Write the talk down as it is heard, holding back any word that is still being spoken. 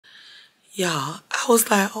Y'all, I was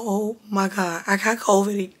like, oh my God, I got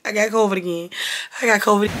COVID. I got COVID again. I got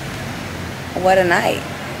COVID. What a night.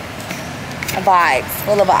 Vibes,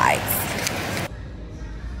 full of vibes.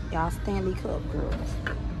 Y'all Stanley Cup girls.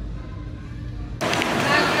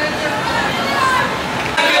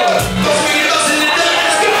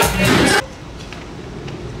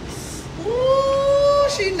 Ooh,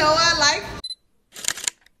 she know I like.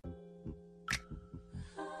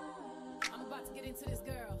 I'm about to get into this,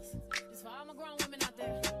 girls. It's for all my grown women out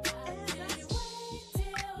there.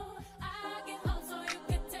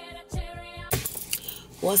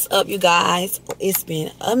 What's up, you guys? It's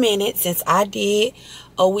been a minute since I did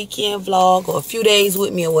a weekend vlog or a few days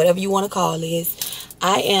with me or whatever you want to call this.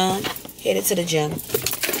 I am headed to the gym.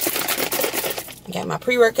 Got my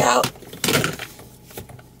pre-workout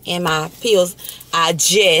and my pills.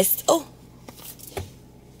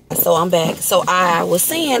 So I'm back. So I was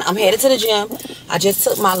saying I'm headed to the gym. I just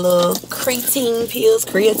took my little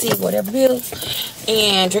creatine, whatever pills,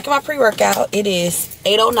 and drinking my pre-workout. It is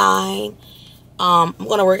 8:09. I'm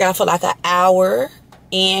gonna work out for like an hour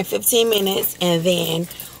and 15 minutes, and then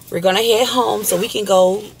we're gonna head home so we can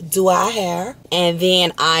go do our hair. And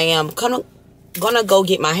then I am gonna go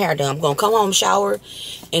get my hair done. I'm gonna come home, shower,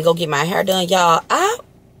 and go get my hair done, y'all.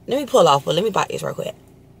 Let me pull off, but let me bite this real quick.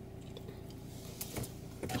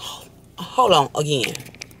 Hold on again.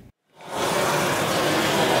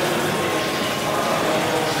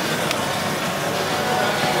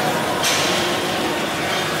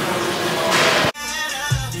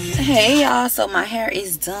 Hey y'all, so my hair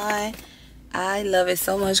is done. I love it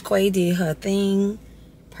so much. Quay did her thing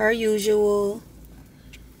per usual.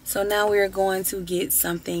 So now we're going to get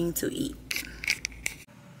something to eat.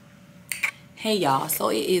 Hey y'all, so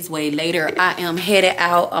it is way later. I am headed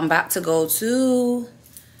out. I'm about to go to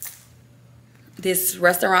this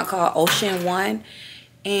restaurant called Ocean One,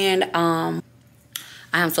 and I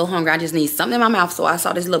am so hungry. I just need something in my mouth. So I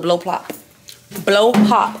saw this little blow pop,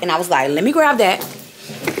 and I was like, let me grab that.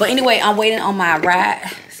 But anyway, I'm waiting on my ride.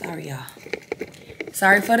 Sorry, y'all.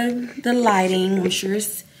 Sorry for the lighting. I'm sure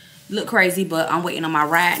it's look crazy, but I'm waiting on my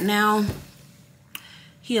ride now.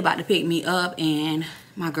 He about to pick me up, and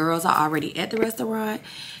my girls are already at the restaurant.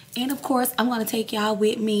 And of course, I'm gonna take y'all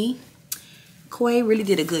with me. Quay really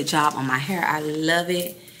did a good job on my hair. I love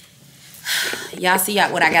it. Y'all see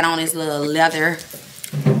what I got on, this little leather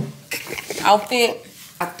outfit.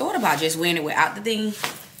 I thought about just wearing it without the thing,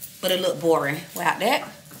 but it looked boring without that.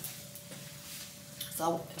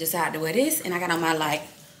 So I decided to wear this, and I got on my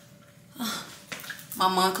my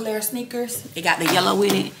Montclair sneakers. It got the yellow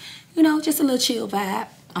with it. You know, just a little chill vibe.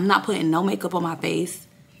 I'm not putting no makeup on my face.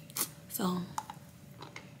 So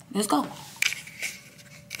let's go.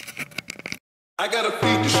 I gotta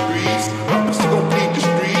feed the streets. I'm still gonna feed the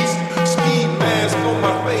streets. Ski mask on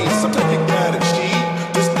my face. I'm taking gotta cheat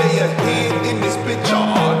to stay ahead in this bitch.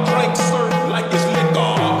 Drink surf like it's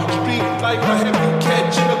liquor. Street life, I have you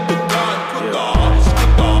catching up the God cooker.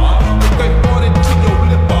 Sticker, if they brought it to your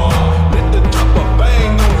lip let the chopper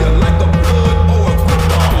bang on you like a blood or a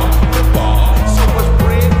gripper. So much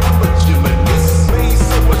bread, I'm a gymnast. Made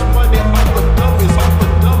so much money off the dummies, I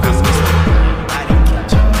didn't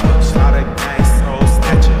catch up. Start a gang, so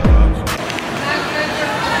snatch it up.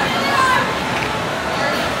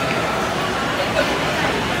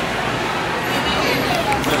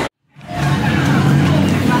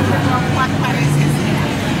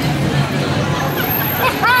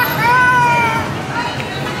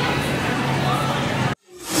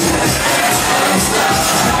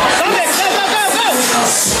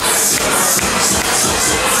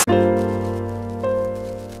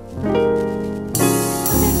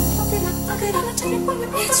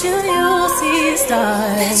 Bet you see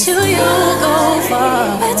stars. Bet you go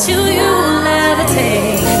far. Bet you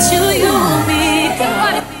levitate. Bet you be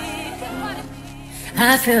God. I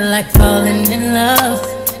feel like falling in love.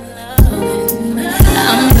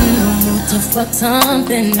 I'm in the mood to fuck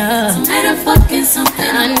something up. Tonight I'm fucking something.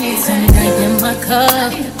 I need some drink in my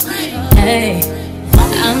cup. Hey,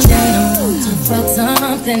 I'm in the mood to fuck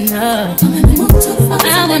something up.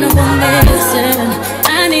 I wanna go missing.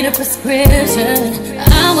 I need a prescription.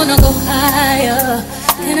 I wanna go higher.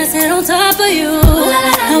 Can I sit on top of you?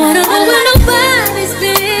 I wanna go where nobody's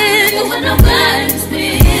been.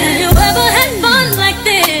 Have you ever had fun like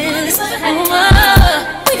this?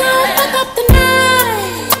 We gonna fuck up the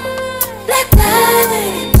night. Black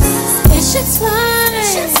diamonds, spaceships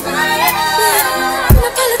flying. I'm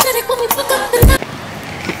unapologetic when we fuck up the night.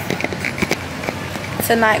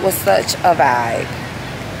 Tonight was such a vibe.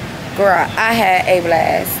 Girl, I had a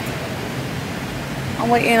blast. I'm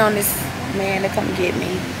waiting on this man to come get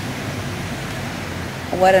me.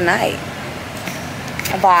 What a night.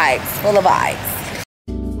 Vibes, full of vibes.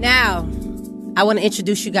 Now, I want to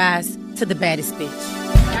introduce you guys to the baddest bitch.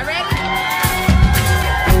 Y'all ready?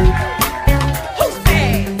 Who's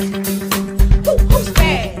bad? Who's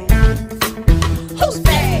bad? Who's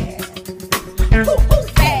bad?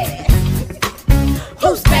 Who's bad?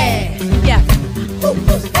 Who's bad? Yeah.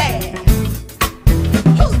 Who's bad?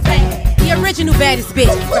 Who's bad? The original baddest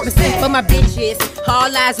bitch. Represent for my bitches.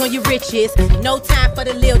 All eyes on your riches. No time for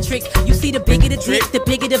the little tricks. You see the bigger the dick, the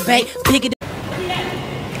bigger the bank, bigger the...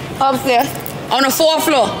 Upstairs. On the 4th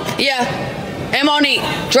floor. Yeah. And Monique.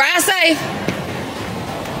 Drive safe.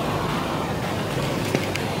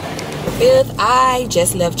 5th, I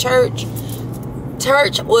just left church.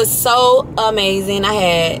 Church was so amazing. I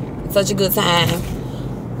had such a good time.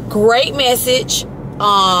 Great message.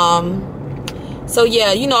 So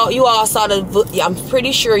yeah, you know, you all saw the, I'm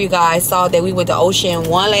pretty sure you guys saw that we went to Ocean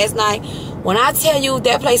 1 last night. When I tell you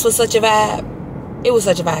that place was such a vibe, it was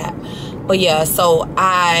such a vibe. But yeah, so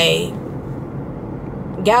I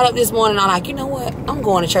got up this morning and I'm like, you know what, I'm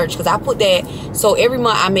going to church, because I put that, so every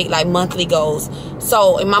month I make like monthly goals.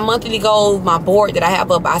 So in my monthly goals, my board that I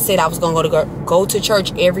have up, I said I was going to go to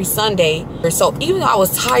church every Sunday. So even though I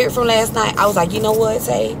was tired from last night, I was like, you know what,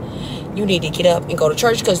 Tay, you need to get up and go to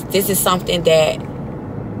church, because this is something that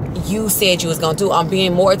you said you was going to do. I'm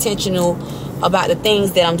being more intentional about the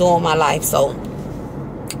things that I'm doing in my life. So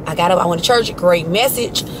I got up, I went to church. Great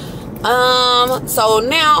message. So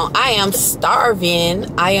now I am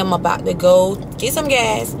starving. I am about to go get some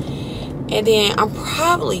gas, and then I'm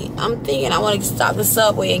thinking I want to stop the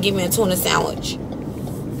Subway and get me a tuna sandwich.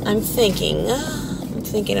 I'm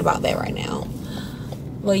thinking about that right now.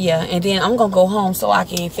 But yeah, and then I'm gonna go home so I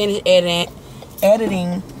can finish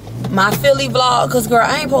editing my Philly vlog, because girl,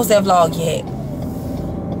 I ain't post that vlog yet.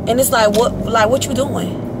 And it's like, what you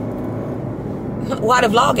doing? Why the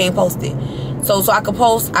vlog ain't posted? So I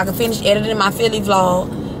can finish editing my Philly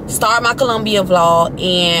vlog, start my Columbia vlog,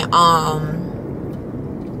 and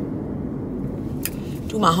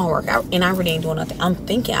do my homework. And I really ain't doing nothing. I'm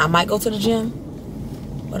thinking I might go to the gym,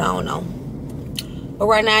 but I don't know. But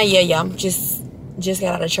right now, yeah, I'm just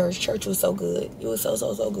got out of church. Church was so good. It was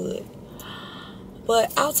so good.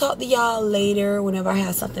 But I'll talk to y'all later whenever I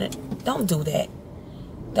have something. Don't do that.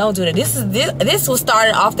 Don't do that. This was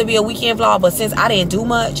started off to be a weekend vlog, but since I didn't do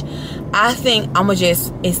much, I think I'm gonna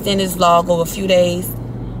just extend this vlog over a few days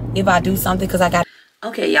if I do something, because I got...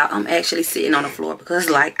 Okay, y'all, I'm actually sitting on the floor because,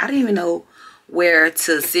 like, I didn't even know where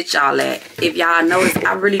to sit y'all at. If y'all notice,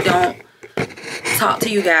 I really don't talk to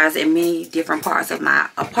you guys in many different parts of my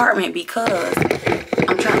apartment, because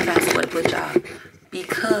I'm trying to find somewhere to put y'all.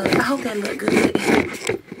 Because I hope that look good.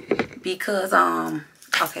 Because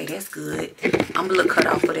okay, that's good. I'm a little cut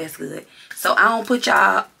off, but that's good. So I don't put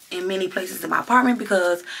y'all in many places in my apartment,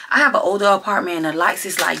 because I have an older apartment and the lights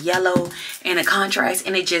is like yellow and the contrast,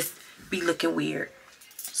 and it just be looking weird.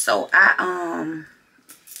 So I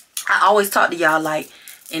always talk to y'all like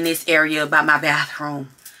in this area about my bathroom,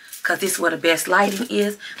 because this is where the best lighting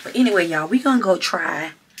is. But anyway, y'all, we gonna go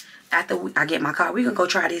try, after I get my car, we gonna go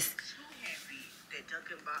try this.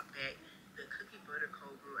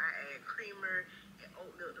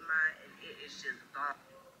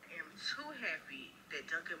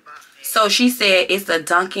 So she said it's the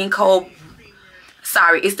Dunkin'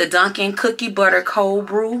 it's the Dunkin' Cookie Butter Cold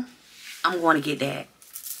Brew. I'm going to get that.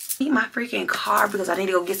 I need my freaking car because I need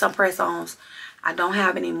to go get some press-ons. I don't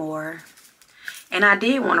have any more. And I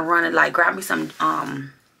did want to run and like grab me some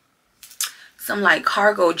like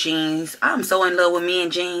cargo jeans. I'm so in love with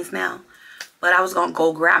men jeans now. But I was going to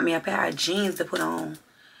go grab me a pair of jeans to put on.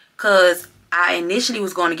 Because I initially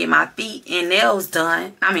was going to get my feet and nails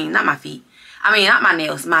done. I mean, not my feet. I mean, not my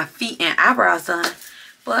nails, my feet and eyebrows done.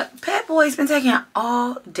 But Pat Boy's been taking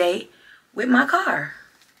all day with my car.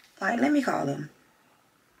 Like, let me call him.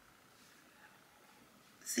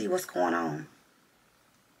 See what's going on.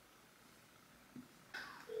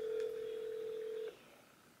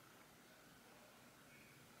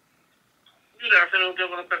 Good afternoon,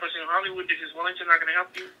 Devil and Peppers in Hollywood. This is Wellington. How can I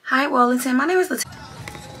help you? Hi, Wellington. My name is Latisha.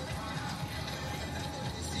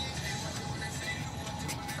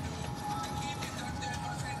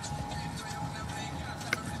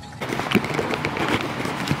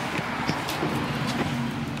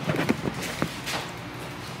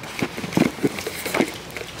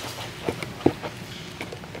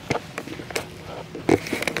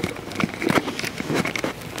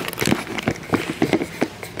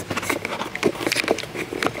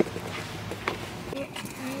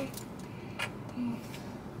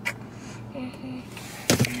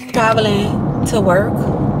 Traveling to work,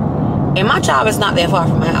 and my job is not that far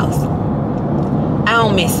from my house. I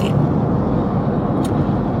don't miss it.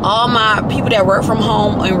 all my people that work from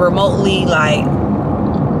home and remotely, like,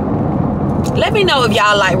 let me know if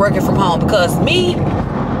y'all like working from home, because me,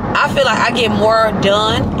 I feel like I get more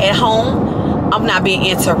done at home. I'm not being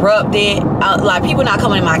interrupted. Like, people not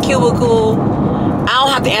coming in my cubicle. I don't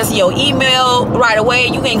have to answer your email right away.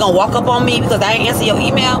 You ain't gonna walk up on me because I ain't answer your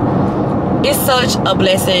email. It's such a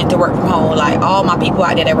blessing to work from home. Like, all my people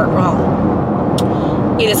out there that work from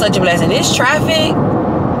home, it is such a blessing. This traffic,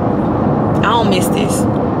 I don't miss this.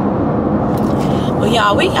 But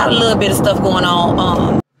y'all, we got a little bit of stuff going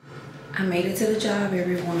on. I made it to the job,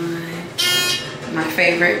 everyone. My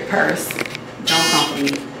favorite purse. Don't come for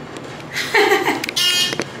me.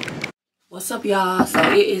 What's up, y'all? So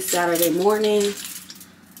it is Saturday morning.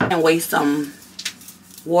 And waste some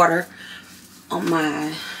water on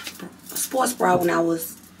my sports bra when I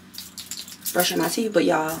was brushing my teeth. But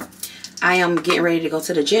y'all, I am getting ready to go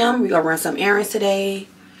to the gym. We're gonna run some errands today.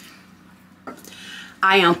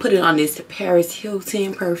 I am putting on this Paris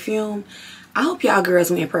Hilton perfume. I hope y'all girls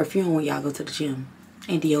wear perfume when y'all go to the gym,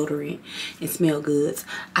 and deodorant and smell goods.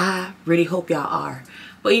 I really hope y'all are.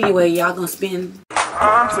 But anyway, y'all gonna spend.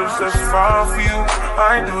 I'm testifying for you.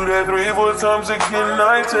 I do that 3-4 times again.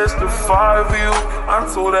 I testify for you.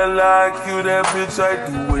 I'm told I like you, that bitch. I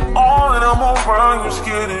do it all, and I'm around. You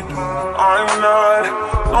scared to do. I'm not.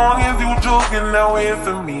 Long as you joking now here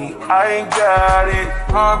for me, I ain't got it.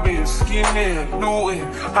 I've been scheming, doing.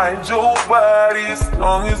 I ain't your bodies.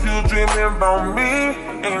 Long as you dreaming about me,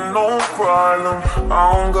 ain't no problem.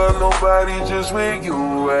 I don't got nobody just with you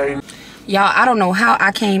right now. Y'all, I don't know how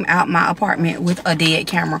I came out my apartment with a dead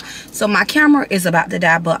camera. So my camera is about to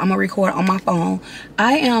die, but I'm gonna record on my phone.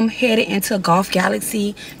 I am headed into Golf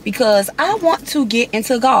Galaxy because I want to get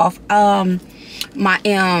into golf. I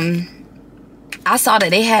saw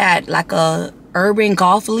that they had like a urban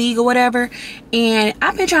golf league or whatever, and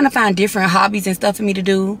I've been trying to find different hobbies and stuff for me to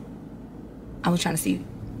do. I was trying to see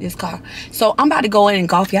this car, so I'm about to go in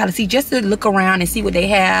Golf Galaxy just to look around and see what they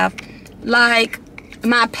have. Like,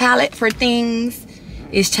 my palette for things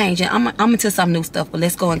is changing. I'm into some new stuff, but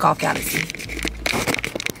let's go in Golf Galaxy.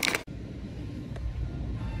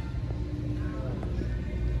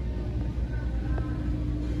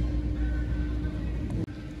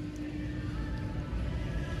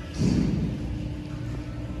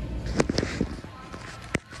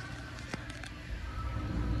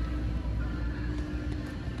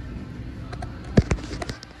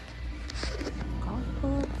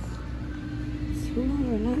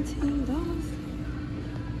 $219.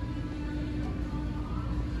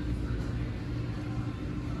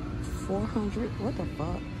 $400. What the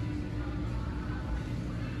fuck?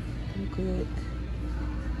 I'm good.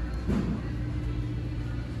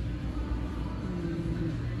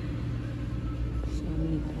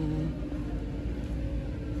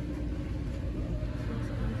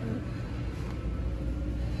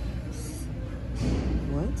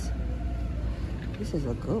 What? This is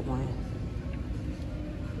a good one.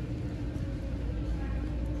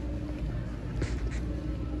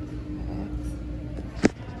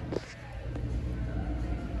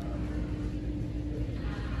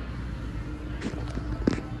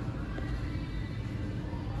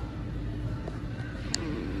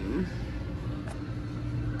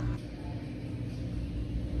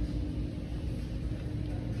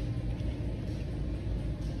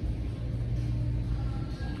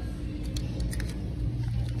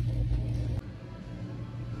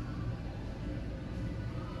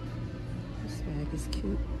 Is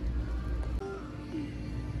cute.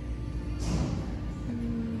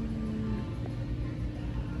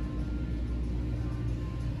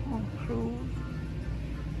 Oh, shoes.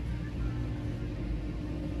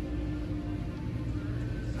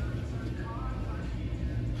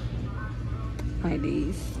 Like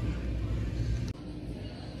these.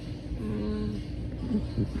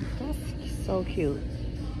 That's so cute.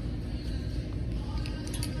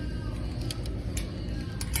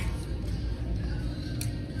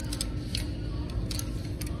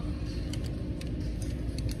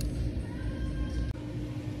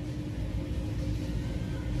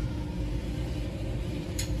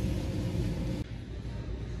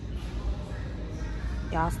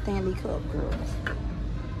 Y'all Stanley Cup girls.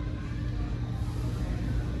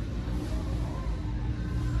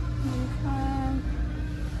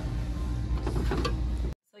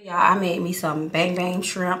 So y'all, I made me some bang bang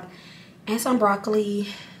shrimp and some broccoli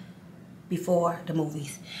before the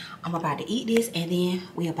movies. I'm about to eat this and then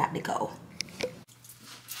we about to go.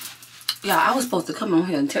 Y'all, I was supposed to come on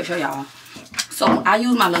here and show y'all. So I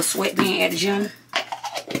use my little sweatband at the gym.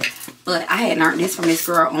 But I had learned this from this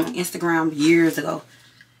girl on Instagram years ago.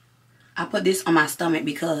 I put this on my stomach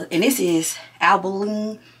because, and this is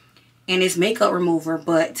Albolene and it's makeup remover,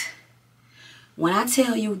 but when I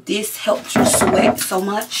tell you this helps you sweat so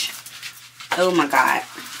much, oh my God,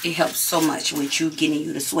 it helps so much with you getting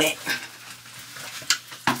you to sweat.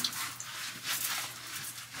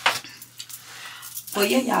 But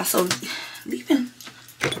yeah, y'all, so leaving.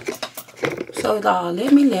 So hold on,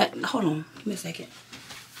 give me a second.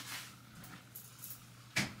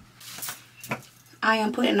 I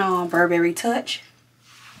am putting on Burberry Touch.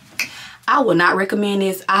 I would not recommend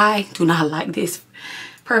this. I do not like this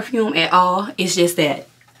perfume at all. It's just that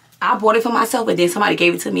I bought it for myself, but then somebody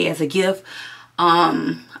gave it to me as a gift.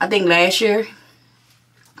 I think last year.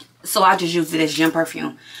 So I just used it as gym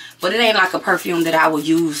perfume. But it ain't like a perfume that I would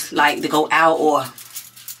use like to go out or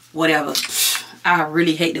whatever. I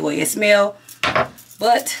really hate the way it smells.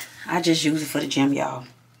 But I just use it for the gym, y'all.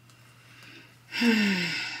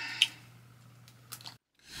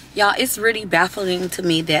 Y'all, it's really baffling to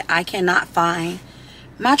me that I cannot find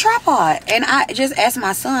my tripod. And I just asked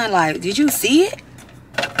my son, like, did you see it?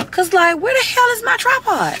 Because, like, where the hell is my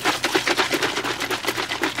tripod?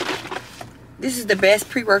 This is the best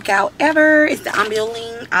pre-workout ever. It's the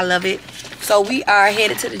Ambulene. I love it. So we are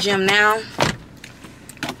headed to the gym now.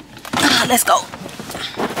 Let's go.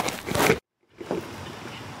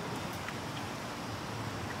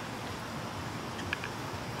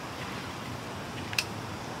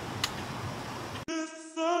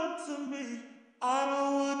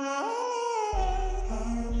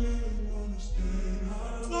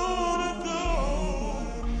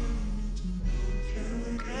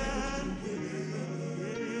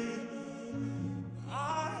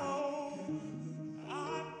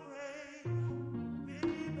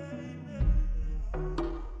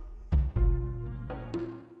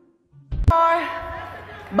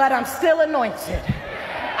 But I'm still anointed.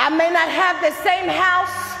 I may not have the same house,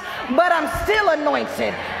 but I'm still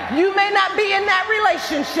anointed. You may not be in that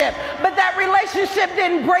relationship, but that relationship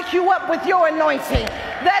didn't break you up with your anointing.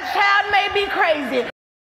 That child may be crazy.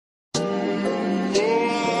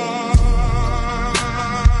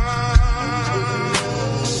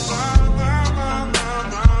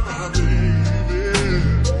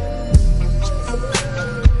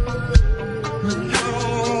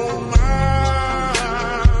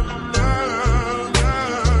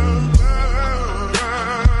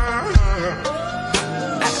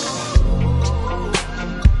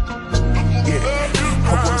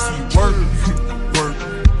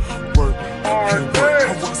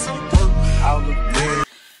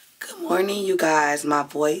 You guys, my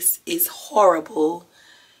voice is horrible.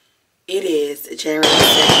 It is January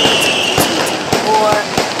 2nd, 2024.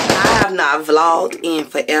 I have not vlogged in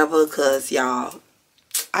forever because y'all,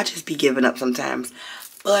 I just be giving up sometimes,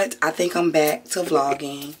 but I think I'm back to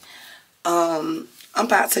vlogging. I'm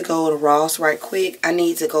about to go to Ross right quick. I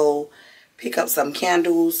need to go pick up some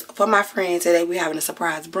candles for my friend today. We're having a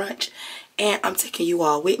surprise brunch and I'm taking you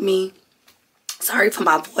all with me. Sorry for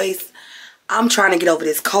my voice. I'm trying to get over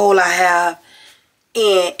this cold I have.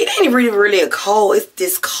 And it ain't really a cold. It's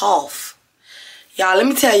this cough. Y'all, let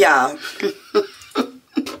me tell y'all.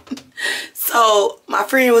 So, my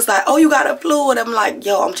friend was like, oh, you got a flu? And I'm like,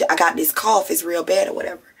 yo, I got this cough. It's real bad or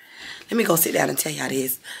whatever. Let me go sit down and tell y'all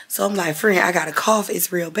this. So, I'm like, friend, I got a cough.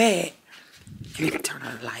 It's real bad. Let me turn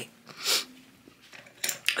on the light.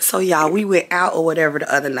 So, y'all, we went out or whatever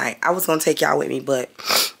the other night. I was going to take y'all with me, but...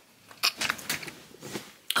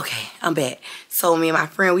 Okay, I'm back. So me and my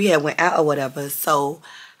friend, we had went out or whatever. So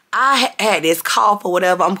I had this cough or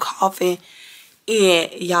whatever. I'm coughing.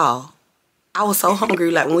 And y'all, I was so hungry.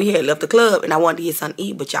 Like when we had left the club and I wanted to get something to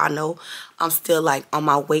eat. But y'all know I'm still like on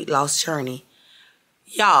my weight loss journey.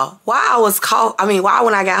 Y'all, while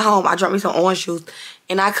when I got home, I drank me some orange juice.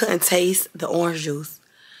 And I couldn't taste the orange juice.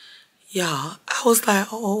 Y'all, I was like,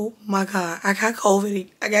 oh my God, I got COVID.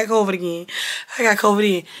 I got COVID again. I got COVID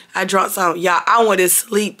again. I drank some. Y'all, I went to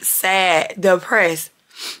sleep sad, depressed.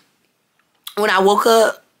 When I woke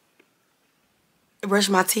up, brushed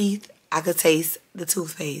my teeth, I could taste the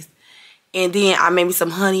toothpaste. And then I made me some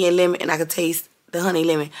honey and lemon and I could taste the honey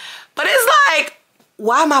lemon. But it's like,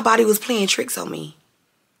 why my body was playing tricks on me.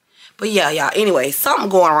 But yeah, y'all, anyway, something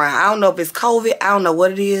going around. I don't know if it's COVID. I don't know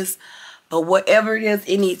what it is. But whatever it is,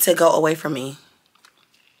 it needs to go away from me.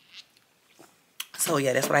 So,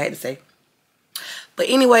 yeah, that's what I had to say. But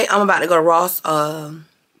anyway, I'm about to go to Ross to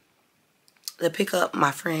pick up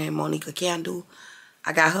my friend Monica candle.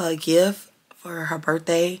 I got her a gift for her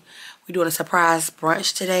birthday. We're doing a surprise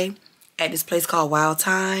brunch today at this place called Wild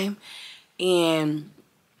Time. And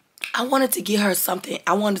I wanted to get her something.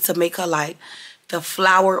 I wanted to make her like the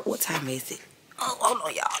flower. What time is it? Oh, hold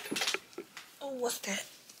on, y'all. Oh, what's that?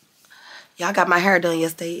 Y'all got my hair done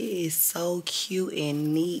yesterday. It is so cute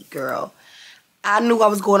and neat, girl. I knew I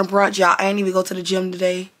was going to brunch, y'all. I ain't even go to the gym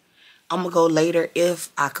today. I'm gonna go later if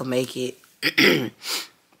I can make it. Yeah,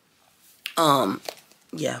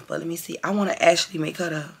 but let me see. I want to actually make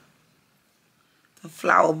her the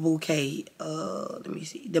flower bouquet. Let me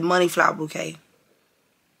see. The money flower bouquet.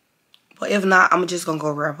 But if not, I'm just gonna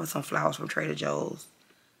go grab her some flowers from Trader Joe's.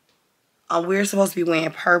 We're supposed to be wearing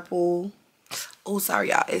purple. Oh, sorry,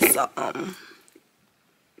 y'all. It's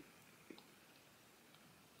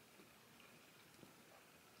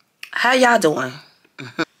how y'all doing?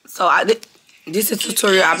 So this is a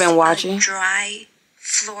tutorial I've been watching. Dry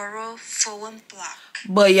floral foam block.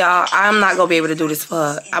 But y'all, I'm not gonna be able to do this for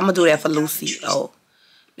her. I'm gonna do that for Lucy. Oh,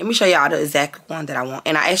 let me show y'all the exact one that I want.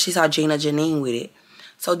 And I actually saw Gina Janine with it.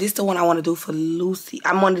 So this is the one I want to do for Lucy.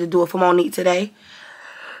 I wanted to do it for Monique today.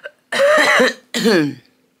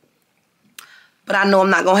 But I know I'm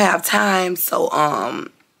not gonna have time, so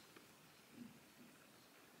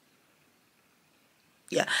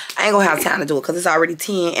yeah, I ain't gonna have time to do it because it's already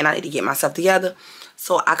 10 and I need to get myself together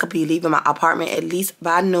so I could be leaving my apartment at least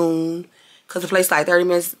by noon because the place is like 30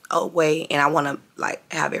 minutes away and I want to like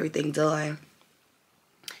have everything done.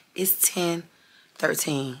 It's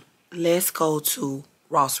 10:13. Let's go to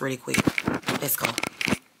Ross really quick. Let's go.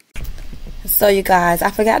 So you guys, I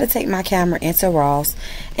forgot to take my camera into Ross,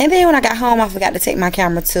 and then when I got home I forgot to take my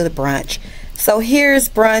camera to the brunch. So here's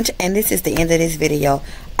brunch, and this is the end of this video.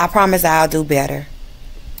 I promise I'll do better.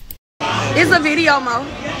 It's a video, Mo.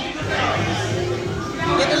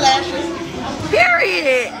 Get the lashes.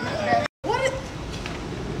 Period. What is...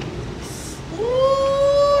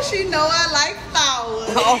 Ooh, she know I like flowers.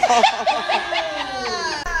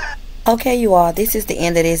 Okay, you all, this is the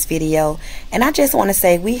end of this video, and I just want to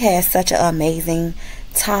say we had such an amazing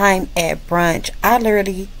time at brunch. I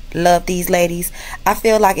literally love these ladies. I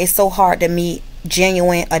feel like it's so hard to meet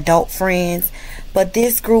genuine adult friends, but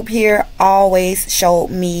this group here always showed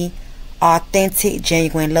me authentic,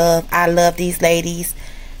 genuine love. I love these ladies.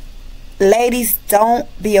 Ladies, don't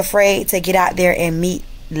be afraid to get out there and meet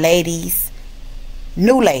ladies,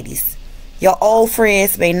 new ladies. Your old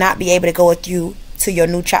friends may not be able to go with you to your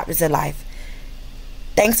new chapters of life.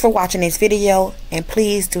 Thanks for watching this video, and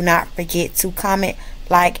please do not forget to comment,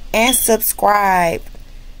 like, and subscribe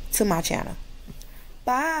to my channel.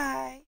 Bye.